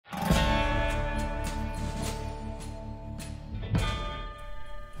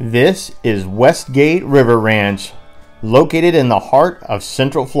This is Westgate River Ranch, located in the heart of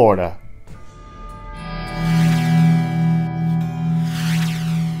Central Florida.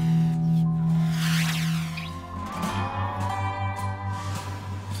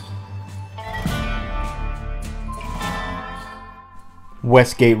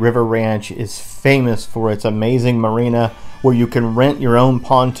 Westgate River Ranch is famous for its amazing marina where you can rent your own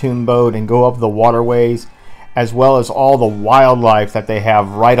pontoon boat and go up the waterways, as well as all the wildlife that they have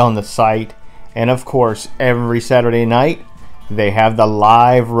right on the site. And of course, every Saturday night they have the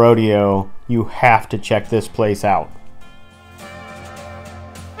live rodeo. You have to check this place out.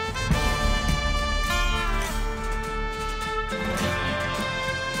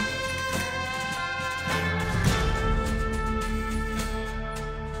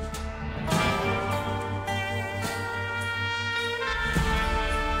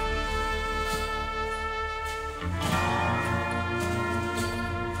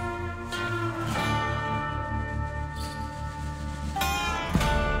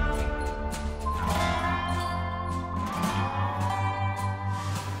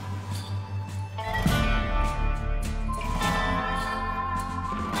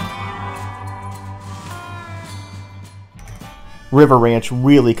 River Ranch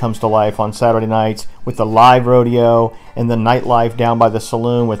really comes to life on Saturday nights with the live rodeo and the nightlife down by the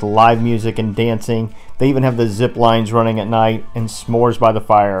saloon with live music and dancing. They even have the zip lines running at night and s'mores by the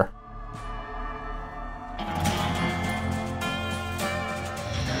fire.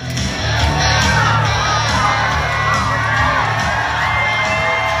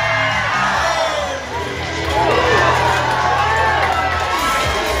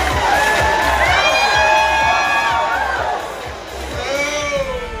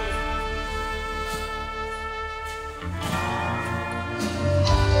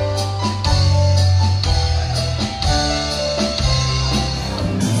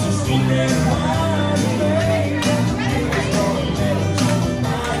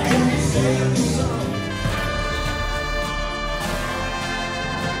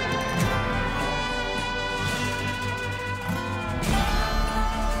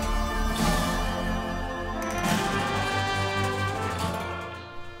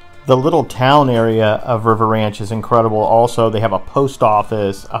 The little town area of River Ranch is incredible also. They have a post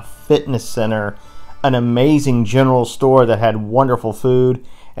office, a fitness center, an amazing general store that had wonderful food,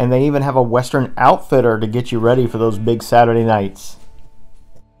 and they even have a Western outfitter to get you ready for those big Saturday nights.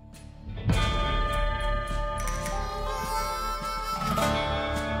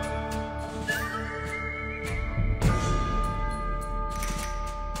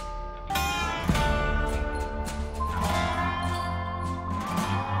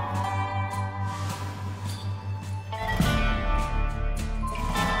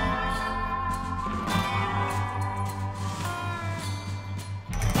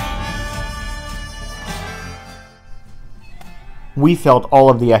 We felt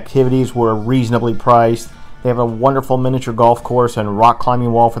all of the activities were reasonably priced. They have a wonderful miniature golf course and rock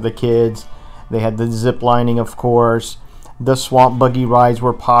climbing wall for the kids. They had the zip lining, of course. The swamp buggy rides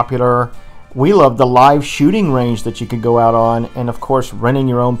were popular. We loved the live shooting range that you could go out on, and of course renting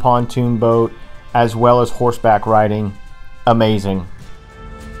your own pontoon boat as well as horseback riding. Amazing.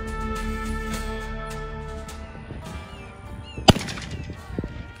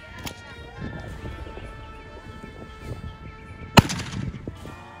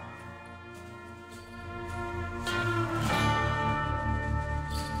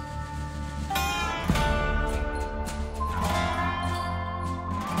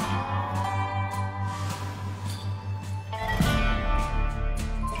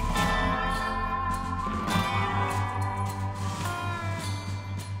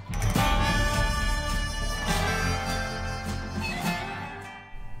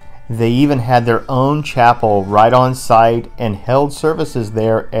 They even had their own chapel right on site and held services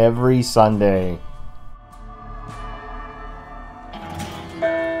there every Sunday.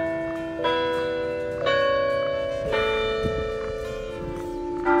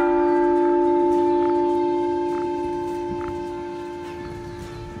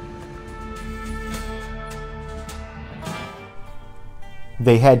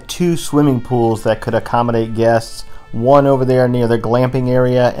 They had two swimming pools that could accommodate guests. One over there near the glamping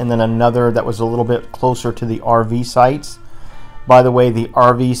area, and then another that was a little bit closer to the RV sites. By the way, the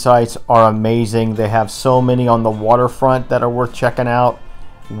RV sites are amazing. They have so many on the waterfront that are worth checking out.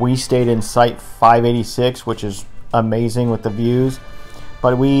 We stayed in site 586, which is amazing with the views.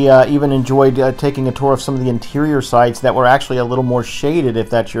 But we even enjoyed taking a tour of some of the interior sites that were actually a little more shaded, if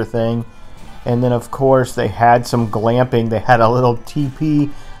that's your thing. And then of course they had some glamping. They had a little teepee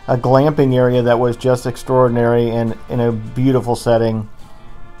a glamping area that was just extraordinary and in a beautiful setting.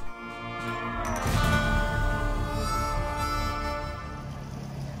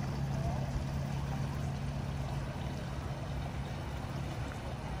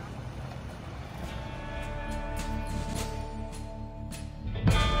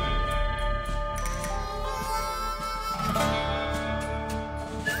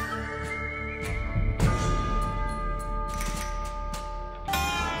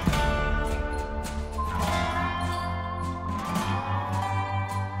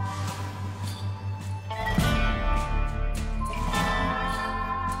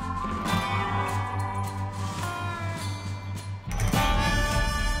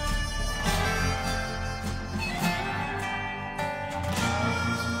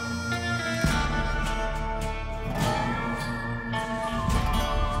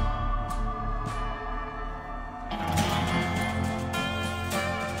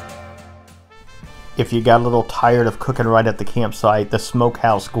 if you got a little tired of cooking right at the campsite, the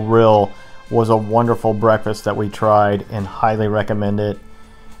Smokehouse Grill was a wonderful breakfast that we tried and highly recommend it.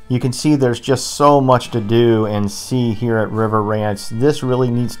 You can see there's just so much to do and see here at River Ranch. This really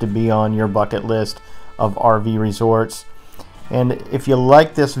needs to be on your bucket list of RV resorts. And if you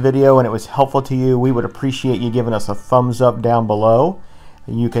liked this video and it was helpful to you, we would appreciate you giving us a thumbs up down below.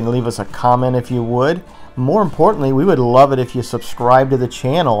 You can leave us a comment if you would. More importantly, we would love it if you subscribe to the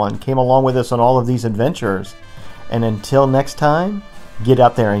channel and came along with us on all of these adventures. And until next time, get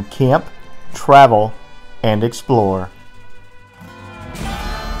out there and camp, travel, and explore.